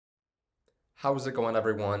How's it going,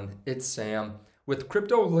 everyone? It's Sam. With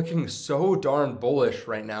crypto looking so darn bullish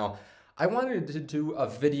right now, I wanted to do a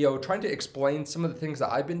video trying to explain some of the things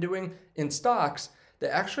that I've been doing in stocks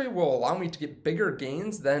that actually will allow me to get bigger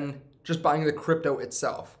gains than just buying the crypto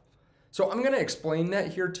itself. So I'm going to explain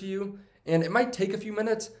that here to you, and it might take a few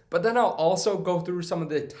minutes, but then I'll also go through some of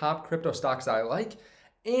the top crypto stocks that I like.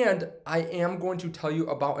 And I am going to tell you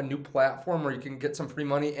about a new platform where you can get some free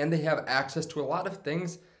money, and they have access to a lot of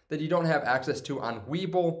things that you don't have access to on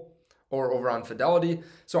Webull or over on Fidelity.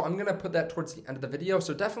 So I'm gonna put that towards the end of the video.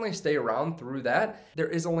 So definitely stay around through that. There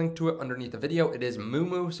is a link to it underneath the video. It is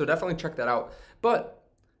MOOMOO, so definitely check that out. But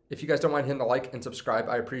if you guys don't mind hitting the like and subscribe,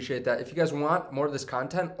 I appreciate that. If you guys want more of this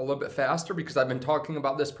content a little bit faster, because I've been talking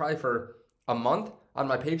about this probably for a month on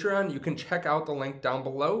my Patreon, you can check out the link down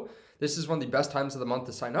below. This is one of the best times of the month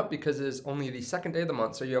to sign up because it is only the second day of the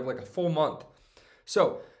month. So you have like a full month.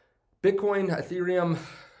 So Bitcoin, Ethereum,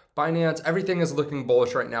 Binance, everything is looking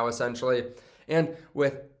bullish right now, essentially. And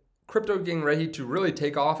with crypto getting ready to really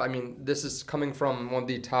take off, I mean, this is coming from one of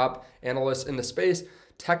the top analysts in the space,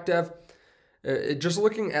 TechDev. Just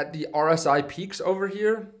looking at the RSI peaks over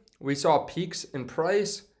here, we saw peaks in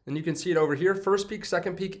price, and you can see it over here. First peak,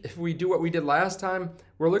 second peak. If we do what we did last time,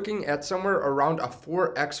 we're looking at somewhere around a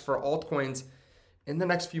 4x for altcoins in the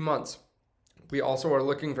next few months. We also are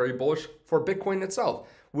looking very bullish for Bitcoin itself.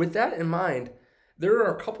 With that in mind, there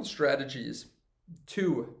are a couple strategies,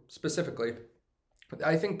 two specifically,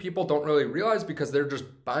 I think people don't really realize because they're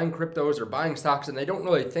just buying cryptos or buying stocks and they don't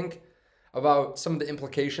really think about some of the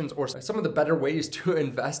implications or some of the better ways to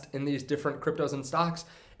invest in these different cryptos and stocks.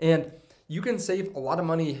 And you can save a lot of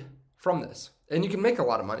money from this, and you can make a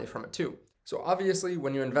lot of money from it too. So obviously,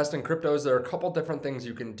 when you invest in cryptos, there are a couple different things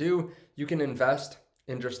you can do. You can invest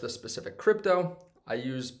in just the specific crypto. I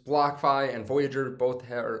use BlockFi and Voyager, both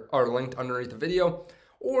are linked underneath the video.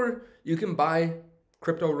 Or you can buy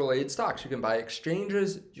crypto-related stocks. You can buy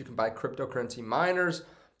exchanges, you can buy cryptocurrency miners,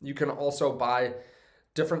 you can also buy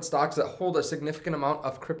different stocks that hold a significant amount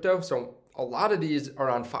of crypto. So a lot of these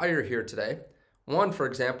are on fire here today. One, for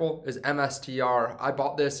example, is MSTR. I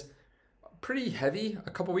bought this pretty heavy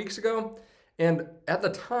a couple weeks ago. And at the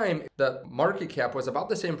time, the market cap was about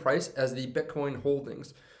the same price as the Bitcoin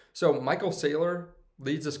holdings. So Michael Saylor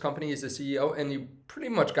leads this company, he's the CEO, and you pretty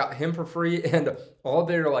much got him for free, and all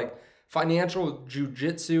their like financial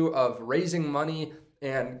jujitsu of raising money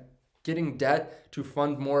and getting debt to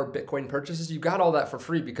fund more Bitcoin purchases. You got all that for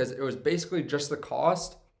free because it was basically just the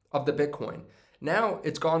cost of the Bitcoin. Now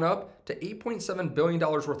it's gone up to $8.7 billion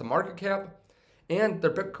worth of market cap, and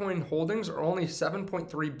their Bitcoin holdings are only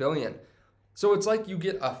 7.3 billion. So it's like you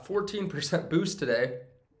get a 14% boost today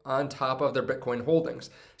on top of their Bitcoin holdings.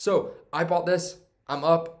 So I bought this, I'm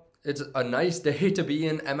up. It's a nice day to be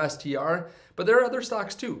in MSTR, but there are other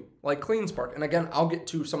stocks too, like CleanSpark. And again, I'll get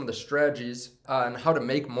to some of the strategies on how to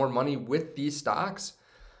make more money with these stocks.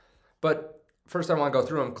 But first I want to go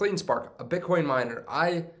through them. CleanSpark, a Bitcoin miner,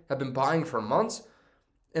 I have been buying for months.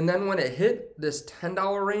 And then when it hit this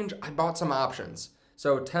 $10 range, I bought some options.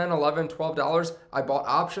 So $10, $11, $12, I bought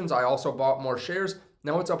options. I also bought more shares.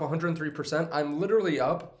 Now it's up 103%. I'm literally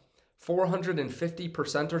up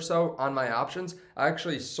 450% or so on my options. I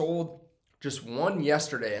actually sold just one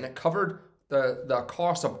yesterday and it covered the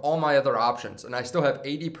cost of all my other options. And I still have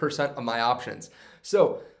 80% of my options.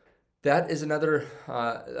 So that is another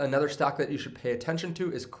stock that you should pay attention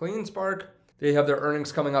to is CleanSpark. They have their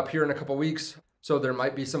earnings coming up here in a couple weeks. So there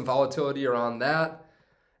might be some volatility around that.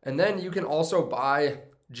 And then you can also buy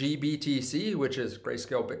GBTC, which is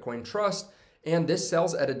Grayscale Bitcoin Trust. And this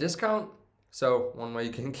sells at a discount. So one way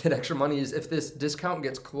you can get extra money is if this discount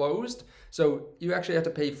gets closed. So you actually have to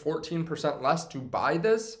pay 14% less to buy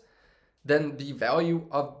this than the value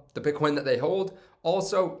of the Bitcoin that they hold.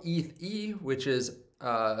 Also ETH, which is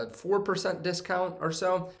 4% discount or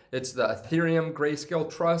so. It's the Ethereum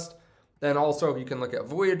Grayscale Trust. Then also you can look at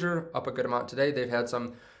Voyager, up a good amount today. They've had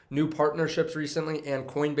some new partnerships recently, and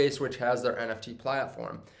Coinbase, which has their NFT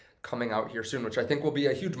platform coming out here soon, which I think will be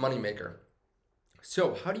a huge moneymaker.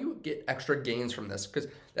 So how do you get extra gains from this? Because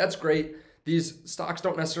that's great. These stocks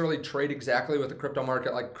don't necessarily trade exactly with the crypto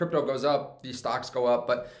market. Like crypto goes up, these stocks go up,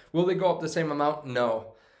 but will they go up the same amount?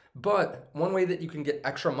 No. But one way that you can get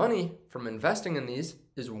extra money from investing in these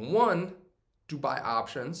is one, to buy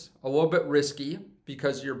options, a little bit risky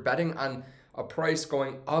because you're betting on a price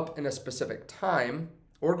going up in a specific time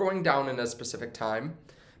or going down in a specific time.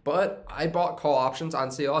 But I bought call options on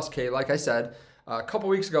CLSK, like I said, a couple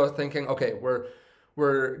weeks ago thinking, okay,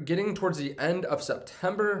 we're getting towards the end of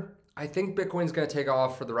September. I think Bitcoin's going to take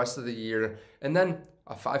off for the rest of the year. And then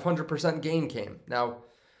a 500% gain came. Now,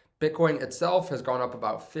 Bitcoin itself has gone up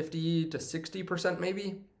about 50 to 60%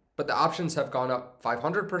 maybe, but the options have gone up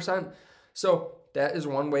 500%. So that is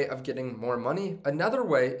one way of getting more money. Another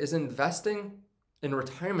way is investing in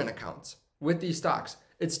retirement accounts with these stocks.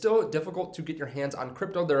 It's still difficult to get your hands on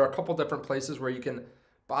crypto. There are a couple different places where you can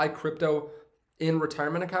buy crypto in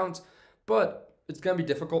retirement accounts, but it's going to be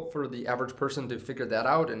difficult for the average person to figure that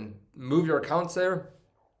out and move your accounts there.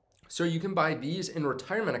 So you can buy these in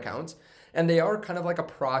retirement accounts, and they are kind of like a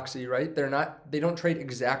proxy, right? They don't trade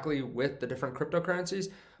exactly with the different cryptocurrencies,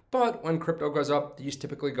 but when crypto goes up, these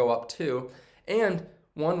typically go up too. And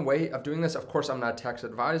one way of doing this, of course, I'm not a tax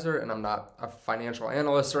advisor and I'm not a financial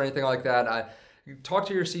analyst or anything like that. You talk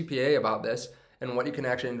to your CPA about this and what you can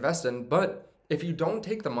actually invest in. But if you don't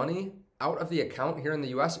take the money out of the account here in the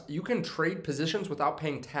US, you can trade positions without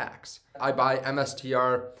paying tax. I buy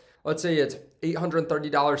MSTR. Let's say it's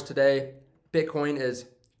 $830 today. Bitcoin is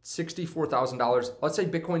 $64,000. Let's say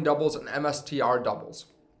Bitcoin doubles and MSTR doubles.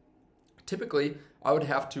 Typically, I would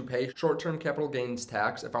have to pay short-term capital gains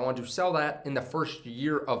tax if I want to sell that in the first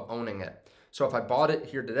year of owning it. So if I bought it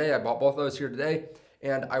here today, I bought both of those here today,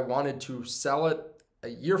 and I wanted to sell it a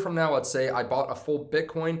year from now, let's say I bought a full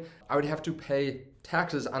Bitcoin, I would have to pay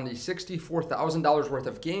taxes on the $64,000 worth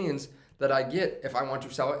of gains that I get if I want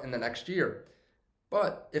to sell it in the next year.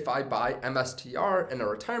 But if I buy MSTR in a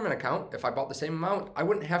retirement account, if I bought the same amount, I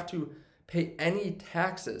wouldn't have to pay any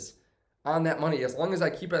taxes on that money as long as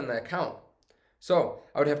I keep it in the account. So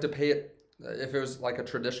I would have to pay it if it was like a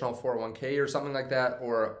traditional 401k or something like that,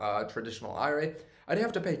 or a traditional IRA. I'd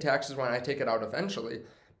have to pay taxes when I take it out eventually,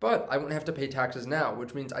 but I wouldn't have to pay taxes now,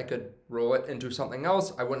 which means I could roll it into something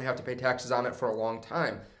else. I wouldn't have to pay taxes on it for a long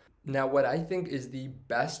time. Now, what I think is the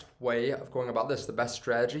best way of going about this, the best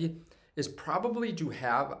strategy, is probably to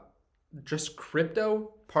have just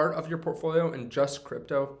crypto part of your portfolio and just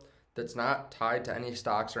crypto that's not tied to any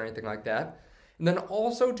stocks or anything like that. And then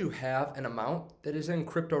also to have an amount that is in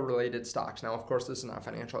crypto related stocks. Now, of course, this is not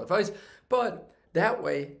financial advice, but that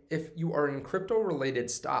way, if you are in crypto related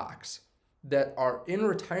stocks that are in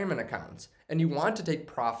retirement accounts and you want to take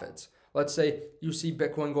profits, let's say you see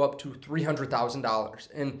Bitcoin go up to $300,000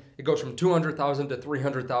 and it goes from $200,000 to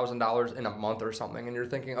 $300,000 in a month or something. And you're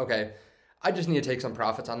thinking, okay, I just need to take some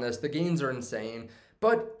profits on this. The gains are insane,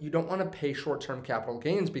 but you don't want to pay short-term capital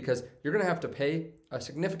gains because you're going to have to pay a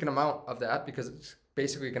significant amount of that because it's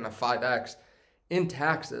basically going to 5x in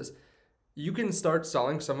taxes. You can start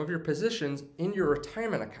selling some of your positions in your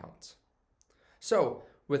retirement accounts. So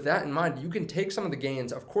with that in mind, you can take some of the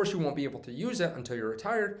gains. Of course, you won't be able to use it until you're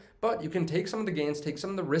retired, but you can take some of the gains, take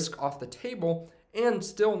some of the risk off the table, and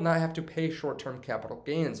still not have to pay short-term capital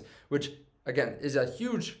gains, which again is a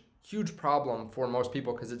huge problem for most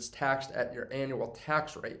people because it's taxed at your annual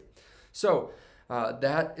tax rate. So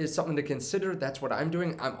that is something to consider. That's what I'm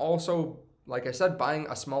doing. I'm also, like I said, buying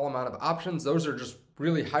a small amount of options. Those are just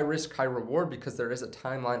really high risk, high reward because there is a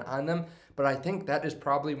timeline on them. But I think that is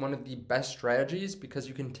probably one of the best strategies because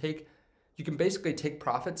you can basically take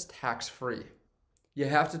profits tax-free. You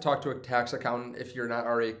have to talk to a tax accountant if you're not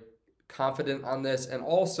already confident on this, and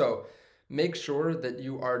also make sure that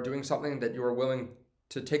you are doing something that you are willing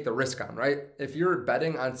to take the risk on, right? If you're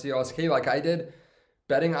betting on CLSK like I did,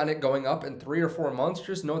 betting on it going up in 3 or 4 months,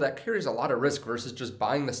 just know that carries a lot of risk versus just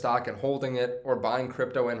buying the stock and holding it or buying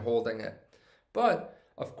crypto and holding it. But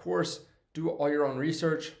of course, do all your own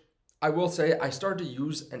research. I will say I started to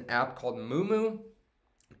use an app called MOOMOO,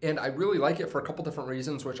 and I really like it for a couple different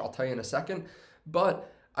reasons, which I'll tell you in a second.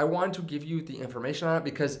 But I want to give you the information on it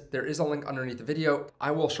because there is a link underneath the video.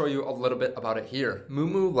 I will show you a little bit about it here.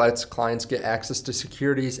 MOOMOO lets clients get access to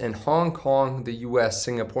securities in Hong Kong, the US,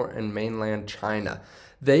 Singapore, and mainland China.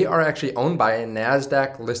 They are actually owned by a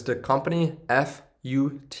NASDAQ listed company,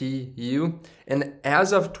 FUTU. And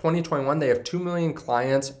as of 2021, they have 2 million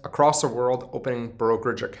clients across the world opening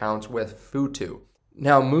brokerage accounts with FUTU.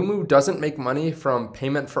 Now, MOOMOO doesn't make money from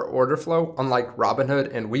payment for order flow, unlike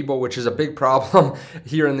Robinhood and Webull, which is a big problem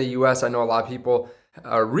here in the US. I know a lot of people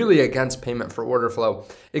are really against payment for order flow.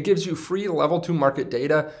 It gives you free level 2 market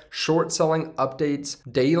data, short selling updates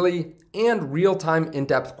daily, and real-time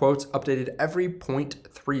in-depth quotes updated every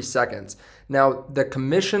 0.3 seconds. Now, the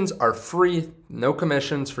commissions are free, no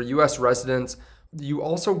commissions for US residents. You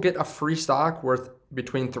also get a free stock worth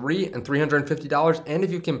between $300 and $350, and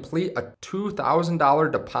if you complete a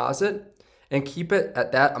 $2,000 deposit and keep it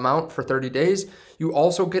at that amount for 30 days, you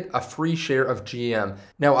also get a free share of GM.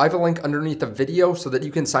 Now, I have a link underneath the video so that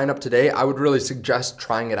you can sign up today. I would really suggest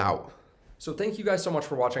trying it out. So thank you guys so much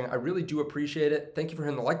for watching. I really do appreciate it. Thank you for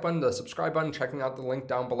hitting the like button, the subscribe button, checking out the link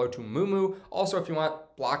down below to MOOMOO. Also, if you want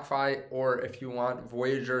BlockFi or if you want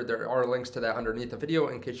Voyager, there are links to that underneath the video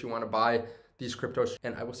in case you want to buy these cryptos.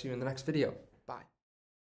 And I will see you in the next video. Bye.